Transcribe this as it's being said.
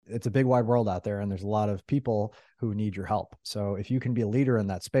it's a big wide world out there, and there's a lot of people who need your help. So if you can be a leader in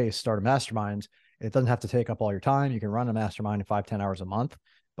that space, start a mastermind. It doesn't have to take up all your time. You can run a mastermind in 5-10 hours a month,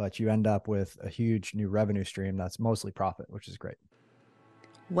 but you end up with a huge new revenue stream that's mostly profit, which is great.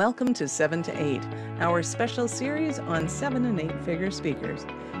 Welcome to 7 to 8, our special series on 7 and 8 figure speakers.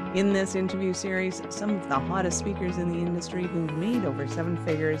 In this interview series, some of the hottest speakers in the industry who've made over 7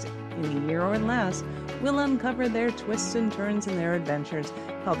 figures in a year or less will uncover their twists and turns in their adventures,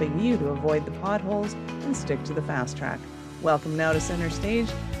 helping you to avoid the potholes and stick to the fast track. Welcome now to center stage,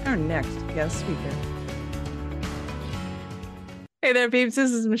 our next guest speaker. Hey there, peeps.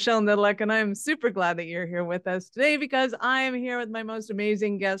 This is Michelle Nidleck, and I'm super glad that you're here with us today because I am here with my most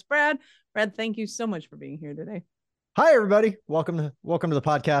amazing guest, Brad. Brad, thank you so much for being here today. Hi, everybody. Welcome to the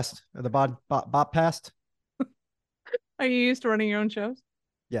podcast, or the Botpast. Are you used to running your own shows?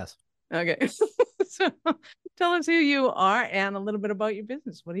 Yes. Okay. So tell us who you are and a little bit about your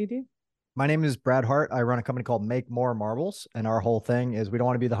business. What do you do? My name is Brad Hart. I run a company called Make More Marbles, and our whole thing is we don't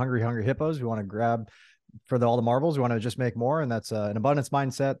want to be the hungry hippos. We want to grab for all the marbles. We want to just make more, and that's an abundance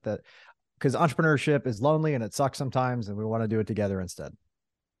mindset. That because entrepreneurship is lonely and it sucks sometimes, and we want to do it together instead.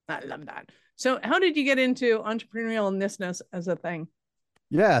 I love that. So how did you get into entrepreneurialness as a thing?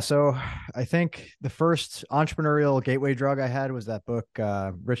 Yeah. So I think the first entrepreneurial gateway drug I had was that book,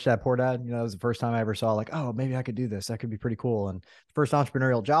 Rich Dad, Poor Dad. It was the first time I ever saw like, oh, maybe I could do this. That could be pretty cool. And the first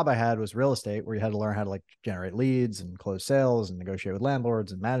entrepreneurial job I had was real estate, where you had to learn how to like generate leads and close sales and negotiate with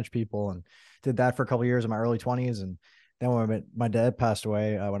landlords and manage people, and did that for a couple of years in my early 20s. And then when my dad passed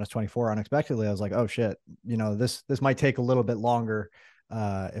away, when I was 24, unexpectedly, I was like, oh shit, this might take a little bit longer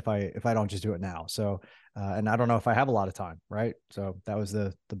if I don't just do it now. So, and I don't know if I have a lot of time. Right. So that was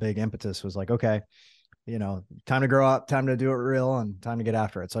the big impetus, was like, okay, time to grow up, time to do it real, and time to get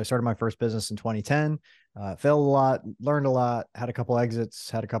after it. So I started my first business in 2010, failed a lot, learned a lot, had a couple exits,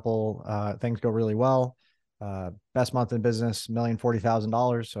 had a couple things go really well. Best month in business,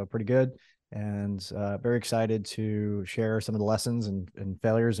 $1,040,000. So pretty good. And very excited to share some of the lessons and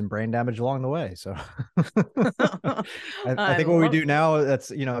failures and brain damage along the way. So I think what we do now,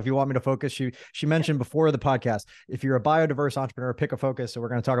 that's, if you want me to focus, she mentioned before the podcast, if you're a biodiverse entrepreneur, pick a focus. So we're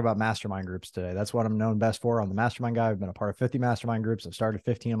going to talk about mastermind groups today. That's what I'm known best for. I'm the mastermind guy. I've been a part of 50 mastermind groups. I've started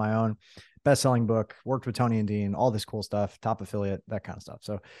 15 of my own, best-selling book, worked with Tony and Dean, all this cool stuff, top affiliate, that kind of stuff.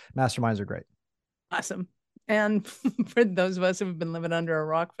 So masterminds are great. Awesome. And for those of us who have been living under a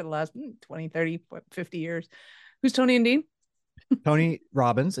rock for the last 20, 30, 50 years, who's Tony and Dean? Tony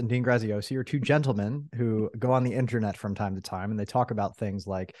Robbins and Dean Graziosi are two gentlemen who go on the internet from time to time, and they talk about things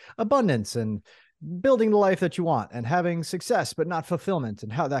like abundance and building the life that you want and having success, but not fulfillment,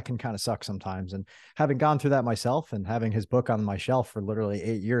 and how that can kind of suck sometimes. And having gone through that myself and having his book on my shelf for literally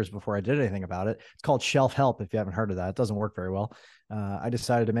 8 years before I did anything about it, it's called Shelf Help. If you haven't heard of that, it doesn't work very well. I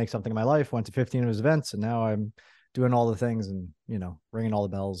decided to make something in my life, went to 15 of his events, and now I'm doing all the things and, ringing all the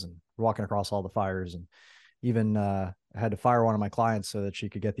bells and walking across all the fires. And even I had to fire one of my clients so that she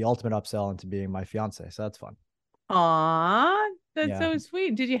could get the ultimate upsell into being my fiance. So that's fun. Aw, that's so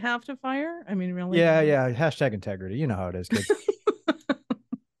sweet. Did you have to fire? I mean, really? Yeah. Hashtag integrity. You know how it is, kids.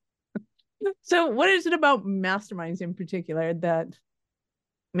 So what is it about masterminds in particular that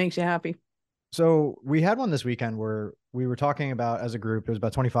makes you happy? So we had one this weekend where we were talking about, as a group, there was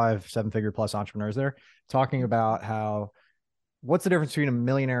about 25 7-figure plus entrepreneurs there, talking about what's the difference between a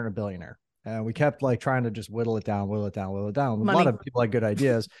millionaire and a billionaire. And we kept like trying to just whittle it down. Money. A lot of people had good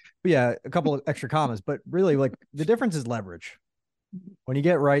ideas, but yeah, a couple of extra commas, but really like the difference is leverage. When you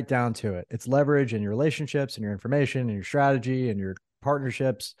get right down to it, it's leverage in your relationships and your information and your strategy and your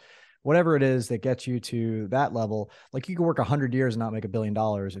partnerships, whatever it is that gets you to that level. Like you can work 100 years and not make $1 billion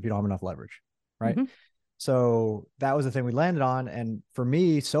if you don't have enough leverage. Right. Mm-hmm. So that was the thing we landed on. And for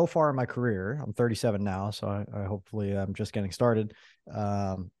me, so far in my career, I'm 37 now. So I hopefully I'm just getting started.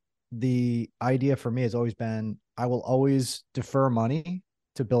 The idea for me has always been, I will always defer money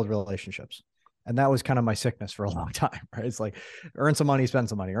to build relationships. And that was kind of my sickness for a long time, right? It's like earn some money, spend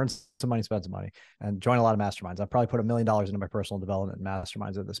some money, earn some money, spend some money, and join a lot of masterminds. I've probably put $1 million into my personal development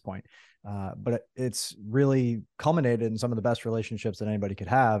masterminds at this point. But it's really culminated in some of the best relationships that anybody could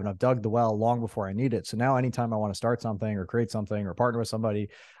have. And I've dug the well long before I need it. So now anytime I want to start something or create something or partner with somebody,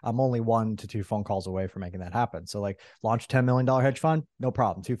 I'm only 1 to 2 phone calls away from making that happen. So like launch $10 million hedge fund, no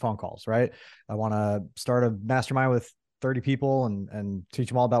problem. 2 phone calls, right? I want to start a mastermind with 30 people and teach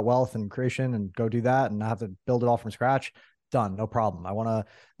them all about wealth and creation and go do that and not have to build it all from scratch. Done. No problem. I want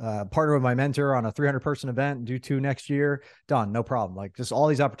to partner with my mentor on a 300 person event and do 2 next year. Done. No problem. Like just all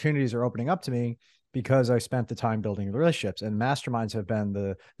these opportunities are opening up to me. because I spent the time building the relationships, and masterminds have been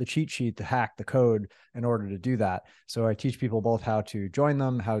the cheat sheet to hack the code in order to do that. So I teach people both how to join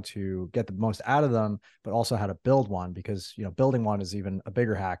them, how to get the most out of them, but also how to build one, because, you know, building one is even a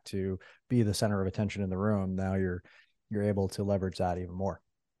bigger hack to be the center of attention in the room. Now you're able to leverage that even more.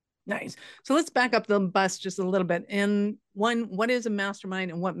 Nice. So let's back up the bus just a little bit. And one, what is a mastermind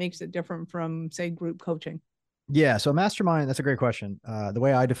and what makes it different from, say, group coaching? Yeah, so mastermind, that's a great question. The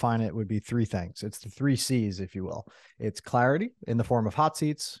way I define it would be three things. It's the three C's, if you will. It's clarity in the form of hot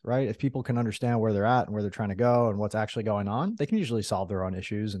seats, right? If people can understand where they're at and where they're trying to go and what's actually going on, they can usually solve their own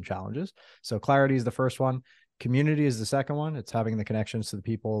issues and challenges. So clarity is the first one. Community is the second one. It's having the connections to the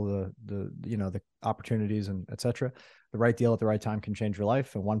people, the opportunities, and etc. The right deal at the right time can change your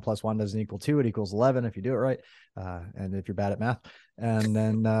life. And 1 + 1 doesn't equal 2; it equals 11 if you do it right. And if you're bad at math, and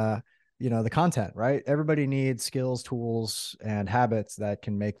then the content, right? Everybody needs skills, tools, and habits that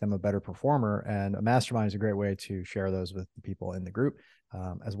can make them a better performer. And a mastermind is a great way to share those with the people in the group,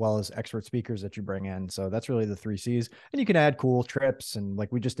 as well as expert speakers that you bring in. So that's really the three C's. And you can add cool trips. And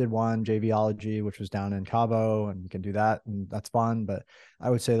like we just did one, JVology, which was down in Cabo, and you can do that. And that's fun. But I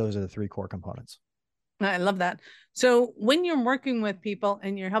would say those are the three core components. I love that. So when you're working with people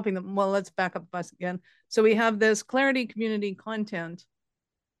and you're helping them, well, let's back up the bus again. So we have this clarity, community, content.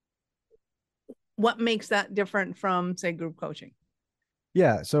 What makes that different from, say, group coaching?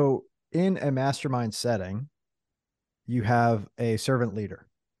 Yeah. So in a mastermind setting, you have a servant leader.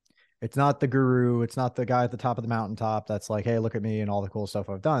 It's not the guru. It's not the guy at the top of the mountaintop that's like, hey, look at me and all the cool stuff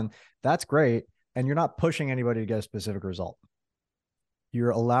I've done. That's great. And you're not pushing anybody to get a specific result.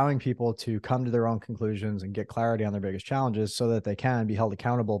 You're allowing people to come to their own conclusions and get clarity on their biggest challenges so that they can be held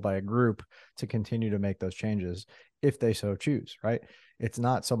accountable by a group to continue to make those changes if they so choose, right? It's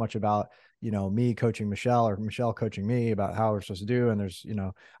not so much about, me coaching Michelle or Michelle coaching me about how we're supposed to do. And there's,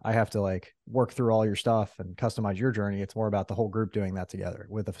 I have to like work through all your stuff and customize your journey. It's more about the whole group doing that together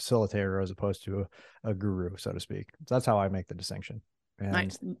with a facilitator as opposed to a guru, so to speak. So that's how I make the distinction. And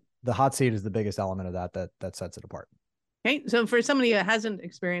Nice. The hot seat is the biggest element of that sets it apart. Okay, so for somebody that hasn't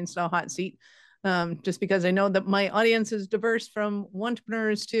experienced a hot seat, just because I know that my audience is diverse from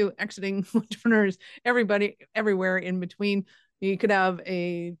entrepreneurs to exiting entrepreneurs, everybody, everywhere in between. You could have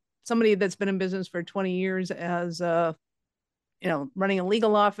somebody that's been in business for 20 years as running a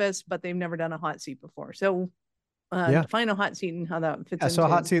legal office, but they've never done a hot seat before. So define a hot seat and how that fits into. So a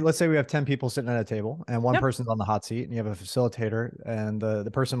hot seat, let's say we have 10 people sitting at a table and one Yep. person's on the hot seat and you have a facilitator, and the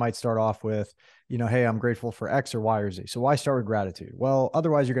person might start off with, hey, I'm grateful for X or Y or Z. So why start with gratitude? Well,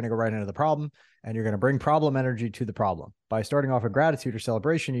 otherwise you're going to go right into the problem and you're going to bring problem energy to the problem. By starting off with gratitude or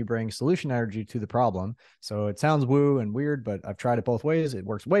celebration, you bring solution energy to the problem. So it sounds woo and weird, but I've tried it both ways. It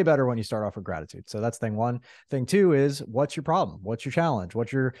works way better when you start off with gratitude. So that's thing one. Thing two is, what's your problem? What's your challenge?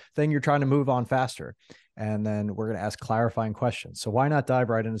 What's your thing you're trying to move on faster? And then we're going to ask clarifying questions. So why not dive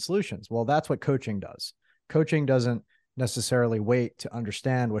right into solutions? Well, that's what coaching does. Coaching doesn't necessarily wait to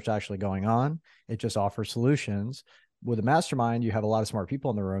understand what's actually going on. It just offers solutions. With a mastermind, you have a lot of smart people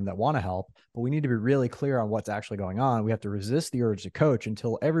in the room that want to help, but we need to be really clear on what's actually going on. We have to resist the urge to coach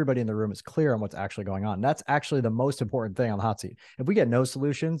until everybody in the room is clear on what's actually going on. That's actually the most important thing on the hot seat. If we get no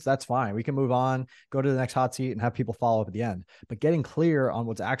solutions, that's fine. We can move on, go to the next hot seat and have people follow up at the end. But getting clear on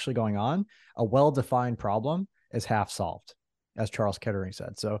what's actually going on, a well-defined problem is half solved, as Charles Kettering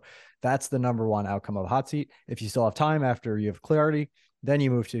said. So that's the number one outcome of a hot seat. If you still have time after you have clarity, then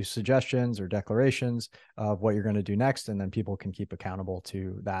you move to suggestions or declarations of what you're going to do next. And then people can keep accountable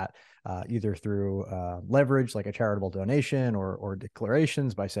to that, either through leverage, like a charitable donation, or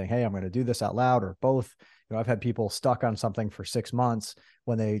declarations by saying, hey, I'm going to do this out loud, or both. I've had people stuck on something for 6 months.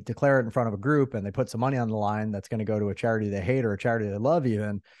 When they declare it in front of a group and they put some money on the line that's going to go to a charity they hate or a charity they love,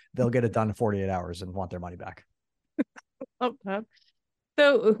 even, they'll get it done in 48 hours and want their money back. Okay.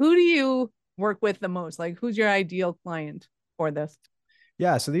 So who do you work with the most? Like, who's your ideal client for this?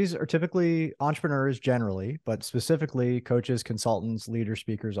 Yeah, so these are typically entrepreneurs generally, but specifically coaches, consultants, leaders,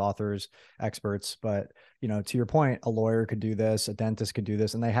 speakers, authors, experts. But, to your point, a lawyer could do this, a dentist could do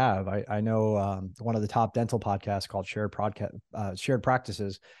this, and they have. I know one of the top dental podcasts called Shared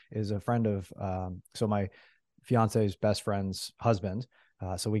Practices is a friend of, so my fiance's best friend's husband.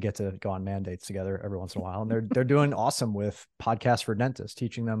 So we get to go on mandates together every once in a while. And they're doing awesome with podcasts for dentists,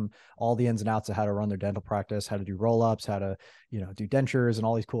 teaching them all the ins and outs of how to run their dental practice, how to do roll-ups, how to, do dentures and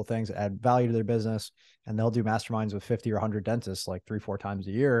all these cool things that add value to their business. And they'll do masterminds with 50 or 100 dentists like 3-4 times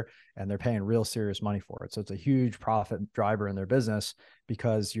a year, and they're paying real serious money for it. So it's a huge profit driver in their business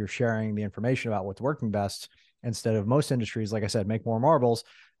because you're sharing the information about what's working best instead of most industries, like I said, make more marbles,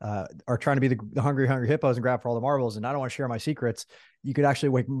 are trying to be the hungry hippos and grab for all the marbles. And I don't want to share my secrets. You could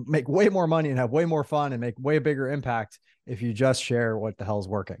actually make way more money and have way more fun and make way bigger impact if you just share what the hell's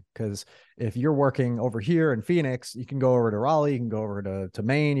working. Because if you're working over here in Phoenix, you can go over to Raleigh, you can go over to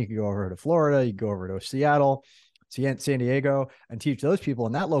Maine, you can go over to Florida, you can go over to Seattle, San Diego, and teach those people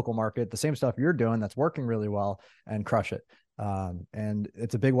in that local market the same stuff you're doing that's working really well and crush it. And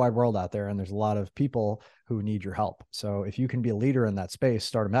it's a big wide world out there, and there's a lot of people who need your help. So if you can be a leader in that space,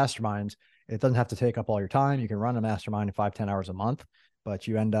 start a mastermind. It doesn't have to take up all your time. You can run a mastermind in 5-10 hours a month, but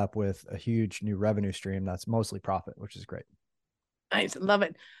you end up with a huge new revenue stream that's mostly profit, which is great. Nice. Love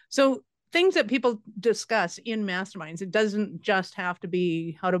it. So things that people discuss in masterminds, it doesn't just have to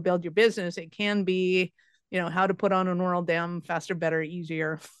be how to build your business. It can be, how to put on an oral dam faster, better,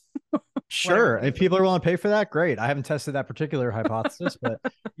 easier. Sure. If people are willing to pay for that, great. I haven't tested that particular hypothesis, but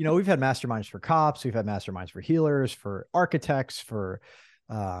we've had masterminds for cops, we've had masterminds for healers, for architects, for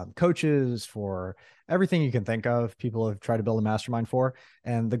coaches, for everything you can think of. People have tried to build a mastermind for.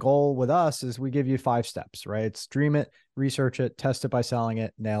 And the goal with us is we give you 5 steps, right? It's dream it, research it, test it by selling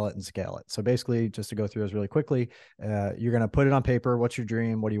it, nail it, and scale it. So basically, just to go through those really quickly, you're going to put it on paper. What's your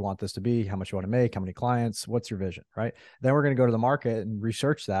dream? What do you want this to be? How much you want to make? How many clients? What's your vision, right? Then we're going to go to the market and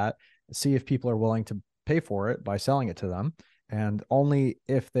research that, see if people are willing to pay for it by selling it to them. And only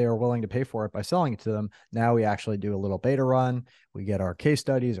if they are willing to pay for it by selling it to them, now we actually do a little beta run. We get our case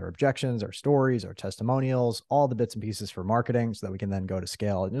studies, our objections, our stories, our testimonials, all the bits and pieces for marketing so that we can then go to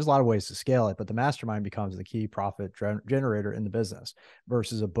scale. And there's a lot of ways to scale it, but the mastermind becomes the key profit generator in the business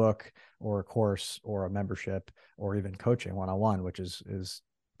versus a book or a course or a membership or even coaching one-on-one, which is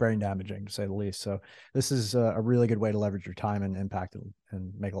brain damaging to say the least. So this is a really good way to leverage your time and impact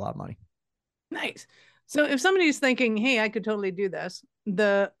and make a lot of money. Nice. So if somebody's thinking, hey, I could totally do this,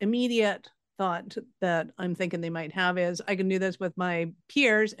 the immediate thought that I'm thinking they might have is I can do this with my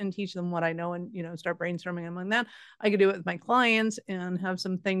peers and teach them what I know and, start brainstorming among that. I could do it with my clients and have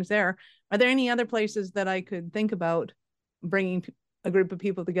some things there. Are there any other places that I could think about bringing a group of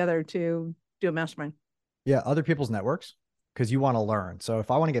people together to do a mastermind? Yeah, other people's networks, because you want to learn. So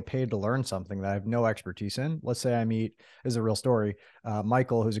if I want to get paid to learn something that I have no expertise in, let's say I meet, this is a real story,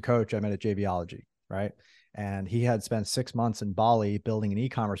 Michael, who's a coach I met at JVology, right? And he had spent 6 months in Bali building an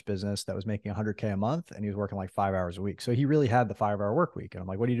e-commerce business that was making 100K a month, and he was working like 5 hours a week. So he really had the 5-hour work week. And I'm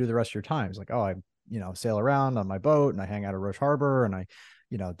like, what do you do the rest of your time? He's like, oh, I sail around on my boat and I hang out at Roche Harbor and I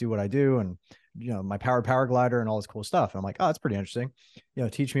do what I do, and my powered paraglider and all this cool stuff. And I'm like, oh, that's pretty interesting.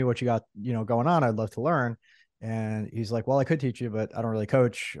 Teach me what you got going on. I'd love to learn. And he's like, well, I could teach you, but I don't really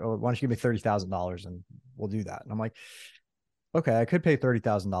coach. Oh, why don't you give me $30,000 and we'll do that? And I'm like, okay, I could pay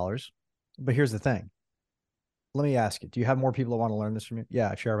 $30,000, but here's the thing. Let me ask you, do you have more people that want to learn this from you? Yeah,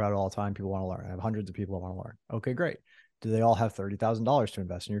 I share about it all the time. People want to learn. I have hundreds of people that want to learn. Okay, great. Do they all have $30,000 to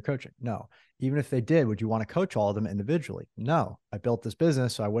invest in your coaching? No. Even if they did, would you want to coach all of them individually? No. I built this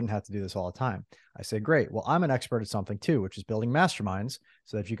business so I wouldn't have to do this all the time. I say, great. Well, I'm an expert at something too, which is building masterminds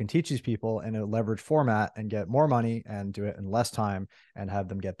so that you can teach these people in a leveraged format and get more money and do it in less time and have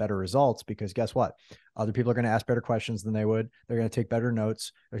them get better results. Because guess what? Other people are going to ask better questions than they would. They're going to take better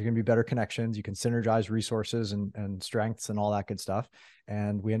notes. There's going to be better connections. You can synergize resources and strengths and all that good stuff.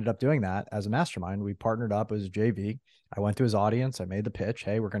 And we ended up doing that as a mastermind. We partnered up as a JV. I went to his audience. I made the pitch.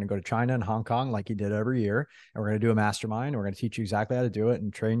 Hey, we're going to go to China and Hong Kong like he did every year. And we're going to do a mastermind. We're going to teach you exactly how to do it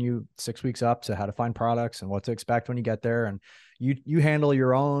and train you 6 weeks up to how to find products and what to expect when you get there. And you handle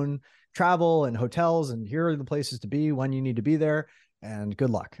your own travel and hotels, and here are the places to be when you need to be there, and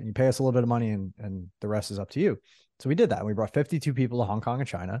good luck. And you pay us a little bit of money and the rest is up to you. So we did that. We brought 52 people to Hong Kong and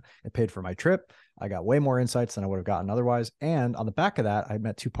China. It paid for my trip. I got way more insights than I would have gotten otherwise. And on the back of that, I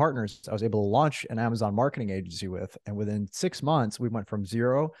met 2 partners I was able to launch an Amazon marketing agency with. And within 6 months, we went from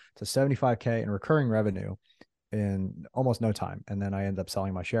 0 to 75K in recurring revenue in almost no time. And then I ended up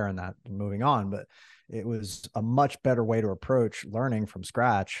selling my share in that and moving on. But it was a much better way to approach learning from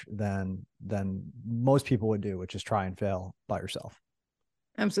scratch than most people would do, which is try and fail by yourself.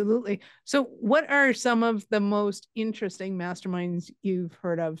 Absolutely. So what are some of the most interesting masterminds you've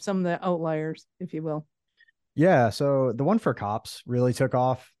heard of? Some of the outliers, if you will. Yeah. So the one for cops really took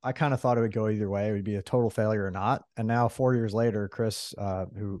off. I kind of thought it would go either way. It would be a total failure or not. And now 4 years later, Chris,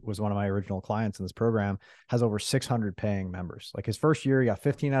 who was one of my original clients in this program, has over 600 paying members. Like his first year, he got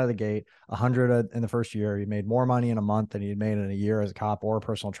 15 out of the gate, 100 in the first year. He made more money in a month than he'd made in a year as a cop or a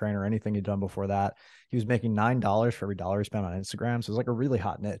personal trainer, anything he'd done before that. he was making $9 for every dollar he spent on Instagram. So it was like a really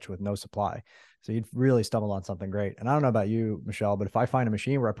hot niche with no supply. So you'd really stumble on something great. And I don't know about you, Michelle, but if I find a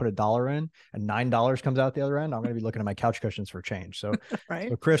machine where I put $1 in and $9 comes out the other end, I'm going to be looking at my couch cushions for change. So, Right.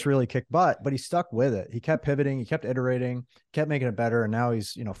 so Chris really kicked butt, but he stuck with it. He kept pivoting, he kept iterating, kept making it better. And now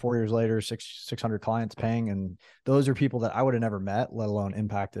he's, 4 years later, 600 clients paying. And those are people that I would have never met, let alone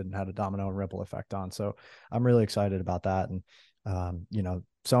impacted and had a domino and ripple effect on. So I'm really excited about that. And,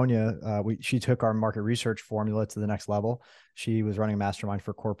 Sonia, she took our market research formula to the next level. She was running a mastermind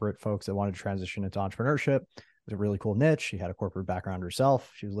for corporate folks that wanted to transition into entrepreneurship. It was a really cool niche. She had a corporate background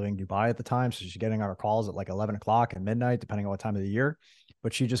herself. She was living in Dubai at the time. So she's getting on her calls at like 11 o'clock and midnight, depending on what time of the year.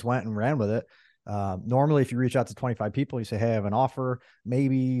 But she just went and ran with it. Normally, if you reach out to 25 people, you say, hey, I have an offer,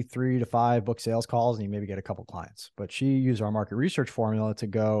 maybe 3 to 5 book sales calls, and you maybe get a couple clients. But she used our market research formula to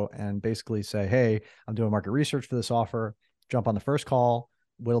go and basically say, hey, I'm doing market research for this offer. Jump on the first call,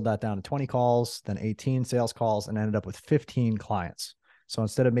 whittled that down to 20 calls, then 18 sales calls, and ended up with 15 clients. So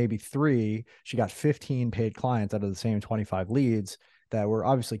instead of maybe 3, she got 15 paid clients out of the same 25 leads that were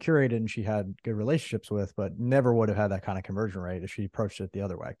obviously curated and she had good relationships with, but never would have had that kind of conversion rate if she approached it the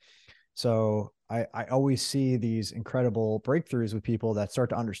other way. So I always see these incredible breakthroughs with people that start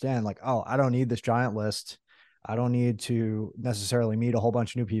to understand like, oh, I don't need this giant list. I don't need to necessarily meet a whole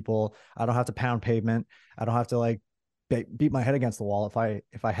bunch of new people. I don't have to pound pavement. I don't have to like beat my head against the wall.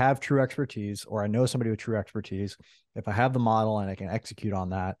 If I have true expertise, or I know somebody with true expertise, if I have the model and I can execute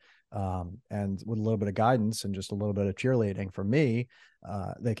on that, and with a little bit of guidance and just a little bit of cheerleading from me,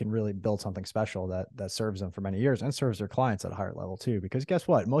 they can really build something special that serves them for many years and serves their clients at a higher level too. Because guess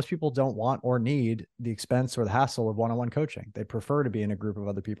what? Most people don't want or need the expense or the hassle of one-on-one coaching. They prefer to be in a group of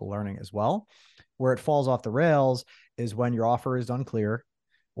other people learning as well. Where it falls off the rails is when your offer is unclear,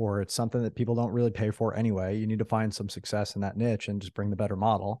 or it's something that people don't really pay for anyway. You need to find some success in that niche and just bring the better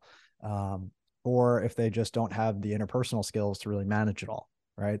model. Or if they just don't have the interpersonal skills to really manage it all,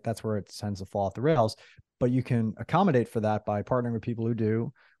 right? That's where it tends to fall off the rails. But you can accommodate for that by partnering with people who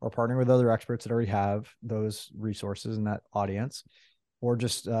do, or partnering with other experts that already have those resources in that audience, or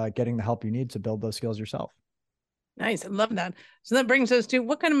just getting the help you need to build those skills yourself. Nice. I love that. So that brings us to,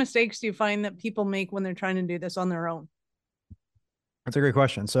 what kind of mistakes do you find that people make when they're trying to do this on their own? That's a great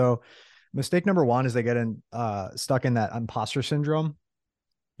question. So mistake number one is they get stuck in that imposter syndrome,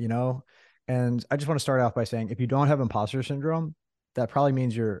 and I just want to start off by saying, if you don't have imposter syndrome, that probably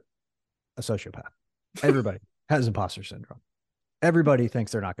means you're a sociopath. Everybody has imposter syndrome. Everybody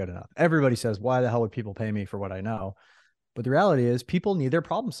thinks they're not good enough. Everybody says, why the hell would people pay me for what I know? But the reality is people need their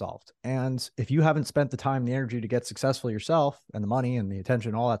problem solved. And if you haven't spent the time, the energy to get successful yourself, and the money and the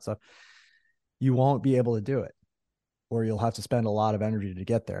attention, all that stuff, you won't be able to do it, or you'll have to spend a lot of energy to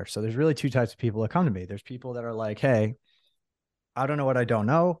get there. So there's really 2 types of people that come to me. There's people that are like, hey, I don't know what I don't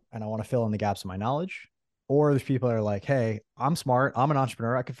know, and I want to fill in the gaps of my knowledge. Or there's people that are like, hey, I'm smart. I'm an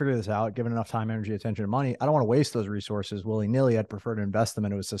entrepreneur. I can figure this out, given enough time, energy, attention, and money. I don't want to waste those resources willy-nilly. I'd prefer to invest them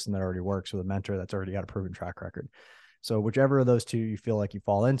into a system that already works with a mentor that's already got a proven track record. So whichever of those 2 you feel like you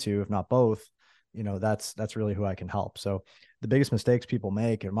fall into, if not both, that's really who I can help. So the biggest mistakes people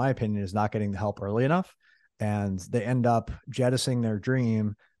make, in my opinion, is not getting the help early enough. And they end up jettisoning their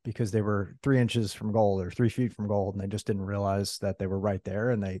dream because they were 3 inches from gold or 3 feet from gold, and they just didn't realize that they were right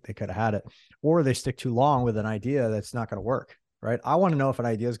there, and they could have had it. Or they stick too long with an idea that's not going to work, right? I want to know if an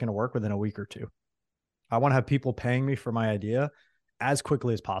idea is going to work within a week or 2. I want to have people paying me for my idea as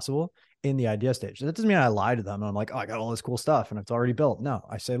quickly as possible in the idea stage. That doesn't mean I lie to them and I'm like, oh, I got all this cool stuff and it's already built. No,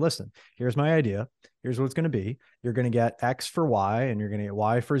 I say, listen, here's my idea. Here's what it's going to be. You're going to get X for Y, and you're going to get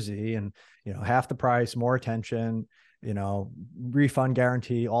Y for Z, and, half the price, more attention, refund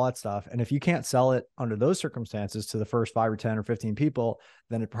guarantee, all that stuff. And if you can't sell it under those circumstances to the first 5 or 10 or 15 people,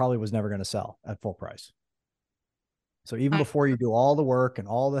 then it probably was never going to sell at full price. So even before you do all the work and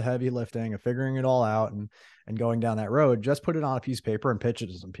all the heavy lifting of figuring it all out and going down that road, just put it on a piece of paper and pitch it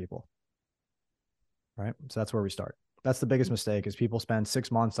to some people. Right. So that's where we start. That's the biggest mistake, is people spend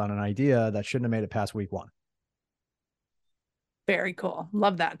 6 months on an idea that shouldn't have made it past week 1. Very cool.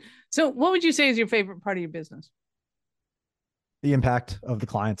 Love that. So what would you say is your favorite part of your business? The impact of the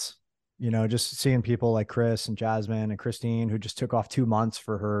clients. Just seeing people like Chris and Jasmine and Christine, who just took off 2 months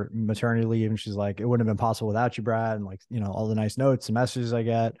for her maternity leave. And she's like, it wouldn't have been possible without you, Brad. And all the nice notes and messages I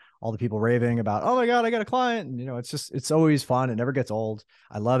get, all the people raving about, oh my God, I got a client. And, it's always fun. It never gets old.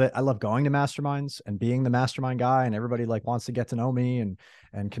 I love it. I love going to masterminds and being the mastermind guy, and everybody wants to get to know me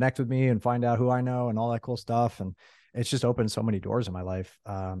and connect with me and find out who I know and all that cool stuff. And it's just opened so many doors in my life.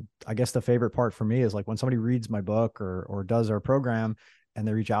 I guess the favorite part for me is when somebody reads my book or does our program, and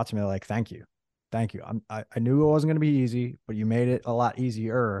they reach out to me like, thank you. Thank you. I knew it wasn't going to be easy, but you made it a lot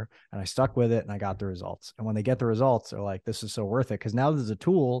easier, and I stuck with it and I got the results. And when they get the results, they're like, this is so worth it. Because now there's a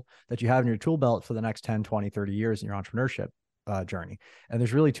tool that you have in your tool belt for the next 10, 20, 30 years in your entrepreneurship journey. And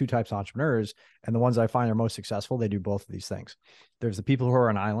there's really two types of entrepreneurs. And the ones I find are most successful, they do both of these things. There's the people who are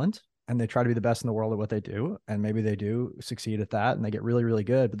an island and they try to be the best in the world at what they do. And maybe they do succeed at that and they get really, really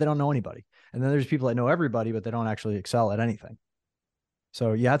good, but they don't know anybody. And then there's people that know everybody, but they don't actually excel at anything.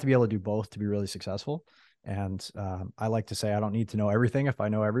 So you have to be able to do both to be really successful. And I like to say I don't need to know everything if I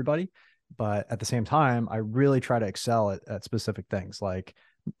know everybody. But at the same time, I really try to excel at specific things like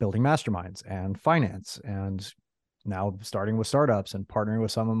building masterminds and finance, and now starting with startups and partnering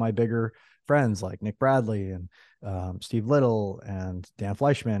with some of my bigger friends like Nick Bradley and Steve Little and Dan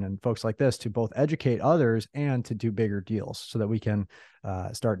Fleischman and folks like this to both educate others and to do bigger deals so that we can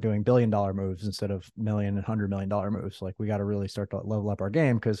start doing $1 billion moves instead of million and $100 million moves. Like we got to really start to level up our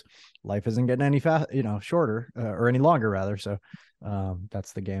game because life isn't getting any shorter or any longer rather. So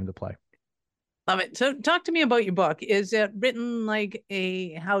that's the game to play. Love it. So talk to me about your book. Is it written like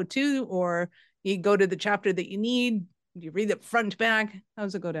a how-to, or you go to the chapter that you need? Do you read it front to back? How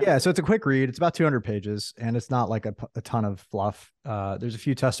does it go down? Yeah, so it's a quick read. It's about 200 pages, and it's not like a ton of fluff. There's a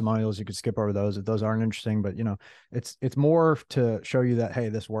few testimonials. You could skip over those if those aren't interesting, but it's more to show you that, hey,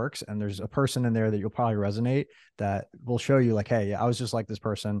 this works. And there's a person in there that you'll probably resonate that will show you like, hey, yeah, I was just like this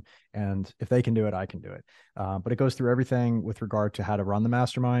person. And if they can do it, I can do it. But it goes through everything with regard to how to run the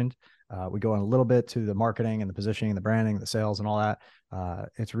mastermind. We go in a little bit to the marketing and the positioning, the branding, the sales and all that.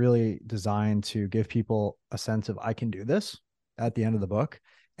 It's really designed to give people a sense of I can do this at the end of the book.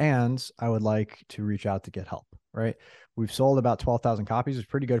 And I would like to reach out to get help, right? We've sold about 12,000 copies. It's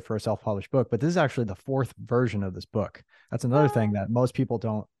pretty good for a self-published book, but this is actually the 4th version of this book. That's another thing that most people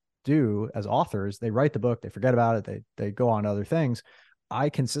don't do as authors. They write the book, they forget about it, they go on to other things. I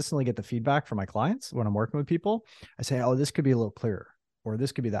consistently get the feedback from my clients when I'm working with people. I say, oh, this could be a little clearer, or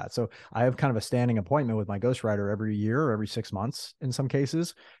this could be that. So I have kind of a standing appointment with my ghostwriter every year or every 6 months in some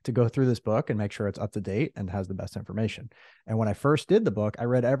cases to go through this book and make sure it's up to date and has the best information. And when I first did the book, I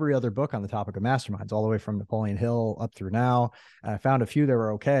read every other book on the topic of masterminds, all the way from Napoleon Hill up through now. And I found a few that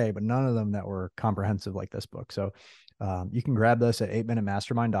were okay, but none of them that were comprehensive like this book. So you can grab this at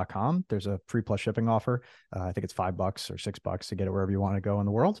 8minutemastermind.com. There's a free plus shipping offer. I think it's $5 or $6 to get it wherever you want to go in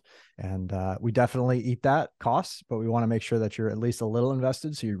the world. And we definitely eat that cost, but we want to make sure that you're at least a little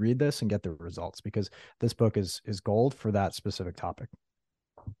invested. So you read this and get the results, because this book is gold for that specific topic.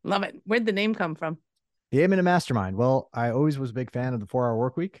 Love it. Where'd the name come from? The 8-minute mastermind. Well, I always was a big fan of the 4-hour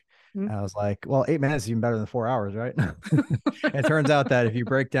work week. Mm-hmm. I was like, well, 8 minutes is even better than 4 hours, right? It turns out that if you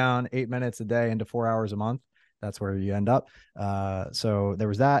break down 8 minutes a day into 4 hours a month, that's where you end up. So there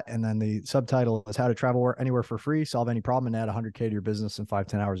was that. And then the subtitle is How to Travel Anywhere for Free, Solve Any Problem, and Add 100K to your business in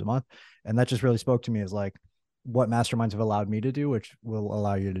 5-10 hours a month. And that just really spoke to me as like what masterminds have allowed me to do, which will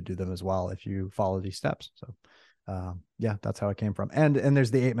allow you to do them as well if you follow these steps. So yeah, that's how it came from. And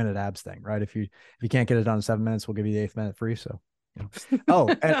there's the 8-minute abs thing, right? If you can't get it done in 7 minutes, we'll give you the 8th minute free. So oh,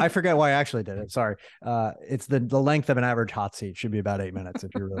 and I forget why I actually did it. Sorry. It's the length of an average hot seat should be about 8 minutes if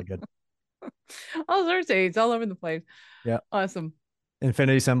you're really good. All sorts of it's all over the place. Yeah. Awesome.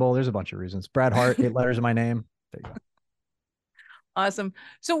 Infinity symbol. There's a bunch of reasons. Brad Hart, 8 letters of my name. There you go. Awesome.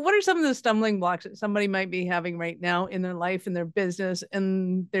 So what are some of the stumbling blocks that somebody might be having right now in their life, in their business,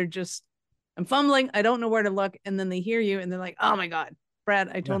 and they're just, I'm fumbling, I don't know where to look. And then they hear you and they're like, oh my God, Brad,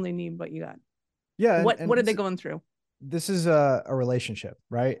 I totally need what you got. Yeah. What are they going through? This is a relationship,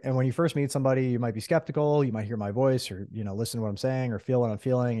 right? And when you first meet somebody, you might be skeptical. You might hear my voice or, listen to what I'm saying or feel what I'm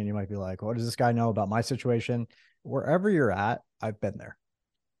feeling. And you might be like, what does this guy know about my situation? Wherever you're at, I've been there.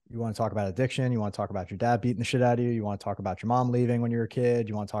 You want to talk about addiction. You want to talk about your dad beating the shit out of you. You want to talk about your mom leaving when you were a kid.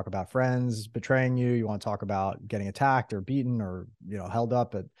 You want to talk about friends betraying you. You want to talk about getting attacked or beaten or, held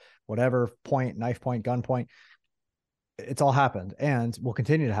up at whatever point, knife point, gun point. It's all happened and will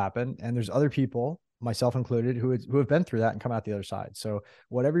continue to happen. And there's other people, myself included, who have been through that and come out the other side. So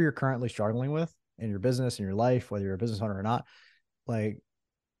whatever you're currently struggling with in your business, in your life, whether you're a business owner or not, like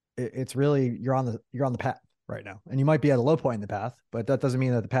it's really, you're on the path right now. And you might be at a low point in the path, but that doesn't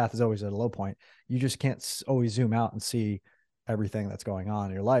mean that the path is always at a low point. You just can't always zoom out and see everything that's going on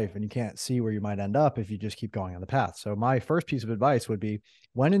in your life. And you can't see where you might end up if you just keep going on the path. So my first piece of advice would be,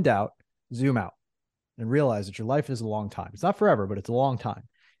 when in doubt, zoom out and realize that your life is a long time. It's not forever, but it's a long time.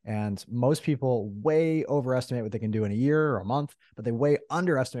 And most people way overestimate what they can do in a year or a month, but they way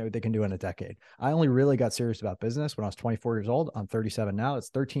underestimate what they can do in a decade. I only really got serious about business when I was 24 years old. I'm 37 now. It's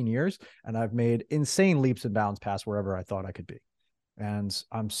 13 years. And I've made insane leaps and bounds past wherever I thought I could be. And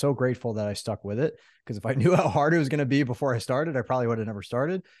I'm so grateful that I stuck with it, because if I knew how hard it was going to be before I started, I probably would have never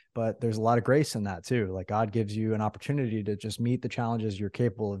started. But there's a lot of grace in that too. Like God gives you an opportunity to just meet the challenges you're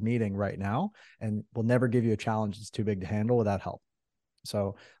capable of meeting right now, and will never give you a challenge that's too big to handle without help.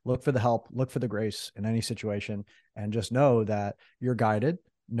 So look for the help, look for the grace in any situation, and just know that you're guided.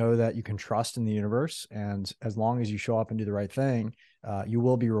 Know that you can trust in the universe. And as long as you show up and do the right thing, you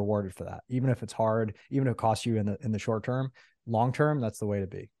will be rewarded for that. Even if it's hard, even if it costs you in the short term, long term, that's the way to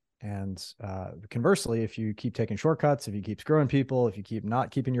be. And conversely, if you keep taking shortcuts, if you keep screwing people, if you keep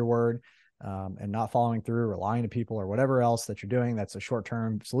not keeping your word, and not following through or lying to people or whatever else that you're doing, that's a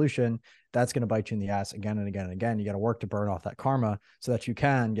short-term solution, that's going to bite you in the ass again and again and again. You got to work to burn off that karma so that you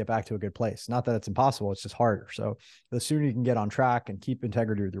can get back to a good place. Not that it's impossible, it's just harder. So the sooner you can get on track and keep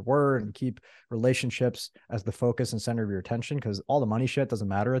integrity with your word and keep relationships as the focus and center of your attention, because all the money shit doesn't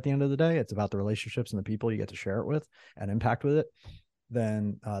matter at the end of the day. It's about the relationships and the people you get to share it with and impact with it.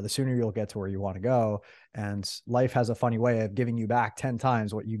 Then the sooner you'll get to where you want to go. And life has a funny way of giving you back 10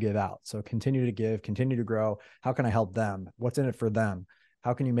 times what you give out. So continue to give, continue to grow. How can I help them? What's in it for them?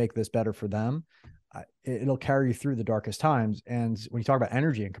 How can you make this better for them? It'll carry you through the darkest times. And when you talk about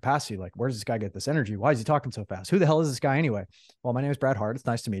energy and capacity, like, where does this guy get this energy? Why is he talking so fast? Who the hell is this guy anyway? Well, my name is Brad Hart. It's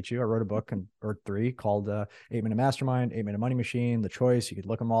nice to meet you. I wrote a book or three called 8-Minute Mastermind, 8-Minute Money Machine, The Choice. You could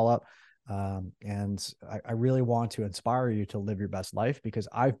look them all up. And I really want to inspire you to live your best life, because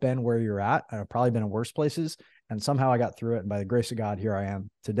I've been where you're at. I've probably been in worse places, and somehow I got through it. And by the grace of God, here I am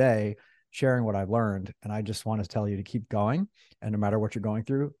today sharing what I've learned. And I just want to tell you to keep going. And no matter what you're going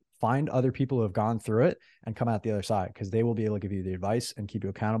through, find other people who have gone through it and come out the other side, because they will be able to give you the advice and keep you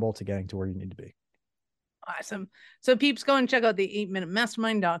accountable to getting to where you need to be. Awesome. So peeps, go and check out the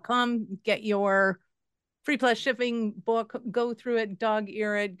 8minutemastermind.com. Get your free plus shipping book, go through it, dog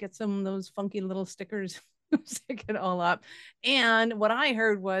ear it, get some of those funky little stickers, stick it all up. And what I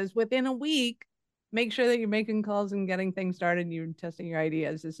heard was within a week, make sure that you're making calls and getting things started. You're testing your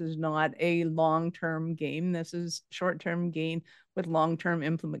ideas. This is not a long-term game. This is short-term gain with long-term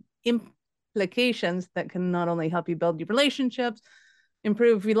implications that can not only help you build your relationships,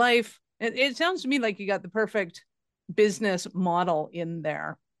 improve your life. It sounds to me like you got the perfect business model in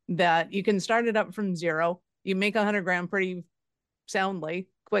there, that you can start it up from zero. You make 100 grand pretty soundly,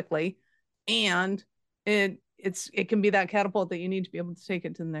 quickly, and it can be that catapult that you need to be able to take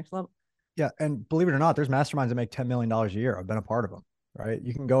it to the next level. Yeah. And believe it or not, there's masterminds that make $10 million a year. I've been a part of them, right?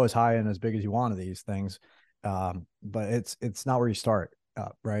 You can go as high and as big as you want of these things. But it's not where you start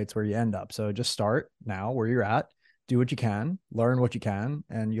up, right? It's where you end up. So just start now where you're at, do what you can, learn what you can,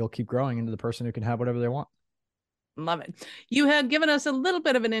 and you'll keep growing into the person who can have whatever they want. Love it. You had given us a little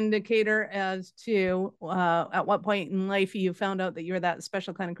bit of an indicator as to at what point in life you found out that you were that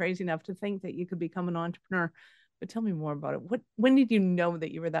special kind of crazy enough to think that you could become an entrepreneur. But tell me more about it. When did you know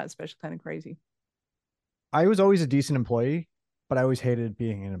that you were that special kind of crazy? I was always a decent employee, but I always hated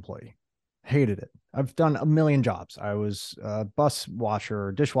being an employee. Hated it. I've done a million jobs. I was a bus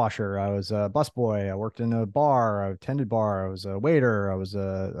washer, dishwasher. I was a bus boy. I worked in a bar. I attended bar. I was a waiter. I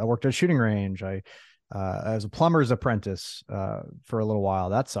worked at a shooting range. I was a plumber's apprentice for a little while.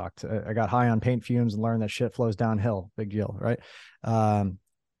 That sucked. I got high on paint fumes and learned that shit flows downhill. Big deal, right?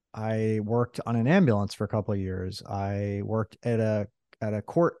 I worked on an ambulance for a couple of years. I worked at a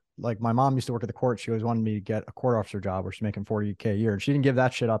court. Like, my mom used to work at the court. She always wanted me to get a court officer job where she's making $40K a year. And she didn't give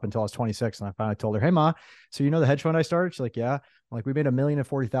that shit up until I was 26. And I finally told her, "Hey, Ma, so you know the hedge fund I started?" She's like, "Yeah." I'm like, "We made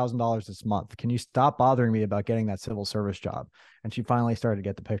 $1,040,000 this month. Can you stop bothering me about getting that civil service job?" And she finally started to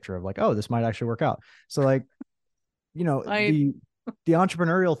get the picture of like, oh, this might actually work out. So, like, the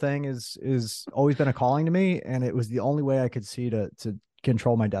entrepreneurial thing is always been a calling to me. And it was the only way I could see to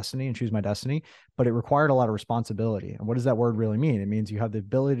control my destiny and choose my destiny, but it required a lot of responsibility. And what does that word really mean? It means you have the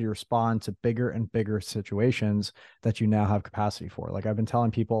ability to respond to bigger and bigger situations that you now have capacity for. Like, I've been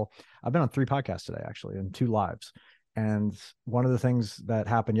telling people, I've been on 3 podcasts today, actually, and 2 lives. And one of the things that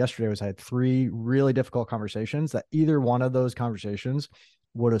happened yesterday was I had 3 really difficult conversations that either one of those conversations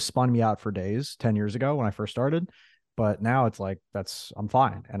would have spun me out for days 10 years ago when I first started. But now it's like, I'm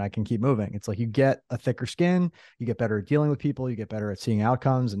fine and I can keep moving. It's like you get a thicker skin, you get better at dealing with people, you get better at seeing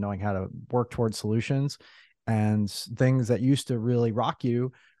outcomes and knowing how to work towards solutions. And things that used to really rock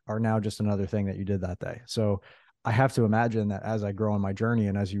you are now just another thing that you did that day. So I have to imagine that as I grow in my journey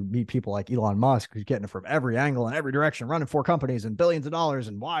and as you meet people like Elon Musk, who's getting it from every angle and every direction, running 4 companies and billions of dollars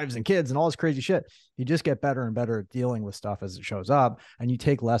and wives and kids and all this crazy shit, you just get better and better at dealing with stuff as it shows up, and you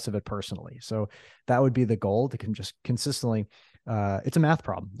take less of it personally. So that would be the goal, to just consistently, it's a math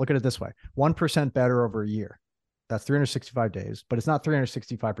problem. Look at it this way: 1% better over a year. That's 365 days, but it's not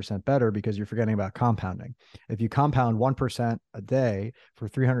 365% better because you're forgetting about compounding. If you compound 1% a day for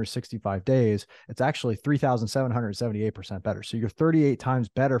 365 days, it's actually 3,778% better. So you're 38 times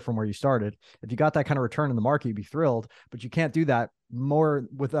better from where you started. If you got that kind of return in the market, you'd be thrilled, but you can't do that more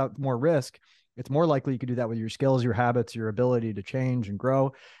without more risk. It's more likely you could do that with your skills, your habits, your ability to change and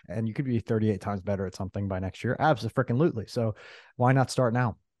grow. And you could be 38 times better at something by next year. Absolutely. So why not start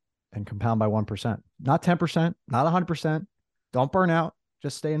now and compound by 1%, not 10%, not 100%. Don't burn out.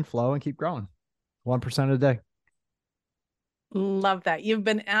 Just stay in flow and keep growing 1% a day. Love that. You've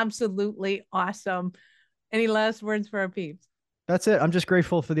been absolutely awesome. Any last words for our peeps? That's it. I'm just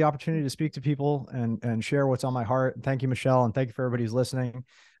grateful for the opportunity to speak to people and share what's on my heart. Thank you, Michelle. And thank you for everybody who's listening.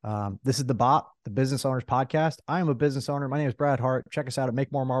 This is the BOP, the Business Owners Podcast. I am a business owner. My name is Brad Hart. Check us out at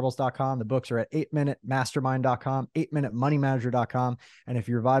makemoremarbles.com. The books are at 8minuteMastermind.com, 8minutemoneymanager.com. And if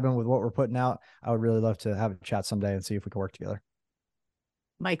you're vibing with what we're putting out, I would really love to have a chat someday and see if we can work together.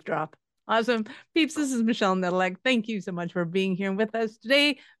 Mic drop. Awesome. Peeps, this is Michelle Nedeleg. Thank you so much for being here with us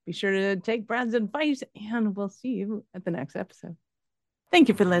today. Be sure to take Brad's advice, and we'll see you at the next episode. Thank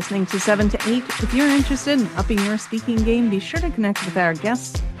you for listening to 7 to 8. If you're interested in upping your speaking game, be sure to connect with our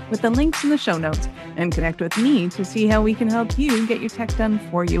guests with the links in the show notes, and connect with me to see how we can help you get your tech done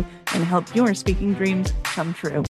for you and help your speaking dreams come true.